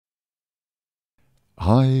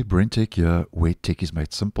Hi, BrenTech here, where tech is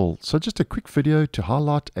made simple. So just a quick video to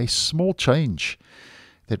highlight a small change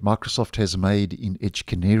that Microsoft has made in Edge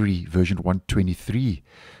Canary version 123,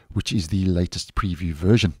 which is the latest preview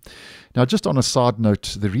version. Now, just on a side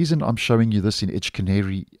note, the reason I'm showing you this in Edge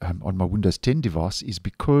Canary on my Windows 10 device is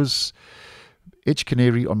because Edge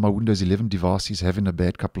Canary on my Windows 11 device is having a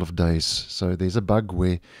bad couple of days. So there's a bug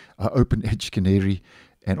where I open Edge Canary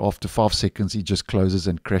and after 5 seconds it just closes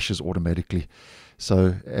and crashes automatically.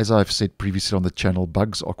 So as I've said previously on the channel,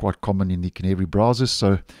 bugs are quite common in the Canary browsers,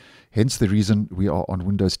 so hence the reason we are on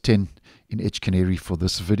Windows 10 in Edge Canary for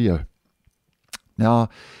this video. Now,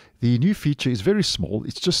 the new feature is very small.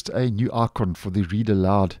 It's just a new icon for the Read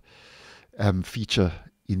Aloud feature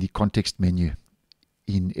in the context menu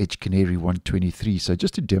in Edge Canary 123. So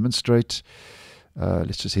just to demonstrate,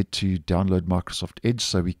 let's just head to download Microsoft Edge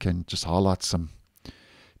so we can just highlight some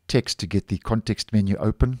text to get the context menu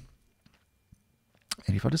open.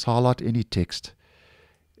 And if I just highlight any text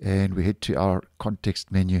and we head to our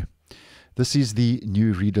context menu, this is the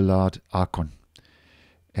new Read Aloud icon.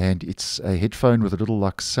 And it's a headphone with a little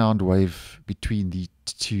like sound wave between the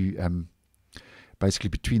two, basically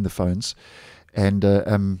between the phones. And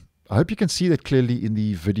I hope you can see that clearly in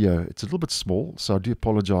the video. It's a little bit small, so I do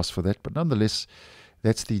apologize for that. But nonetheless,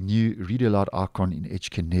 that's the new Read Aloud icon in Edge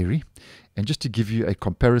Canary. And just to give you a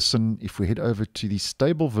comparison, if we head over to the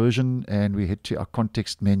stable version and we head to our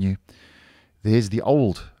context menu, there's the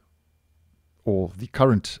old or the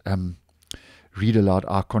current Read Aloud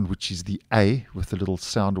icon, which is the A with the little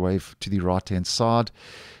sound wave to the right hand side.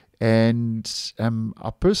 And I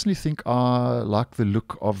personally think I like the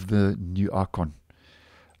look of the new icon.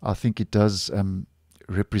 I think it does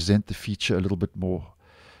represent the feature a little bit more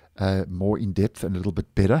in depth and a little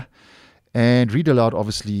bit better. And Read Aloud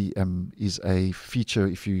obviously is a feature.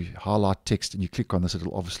 If you highlight text and you click on this,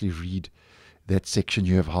 it'll obviously read that section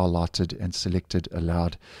you have highlighted and selected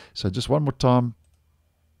aloud. So just one more time,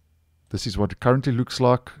 this is what it currently looks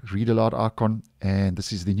like, Read Aloud icon, and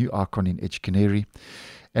this is the new icon in Edge Canary.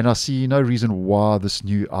 And I see no reason why this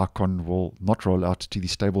new icon will not roll out to the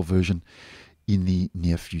stable version in the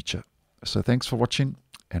near future. So thanks for watching,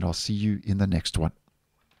 and I'll see you in the next one.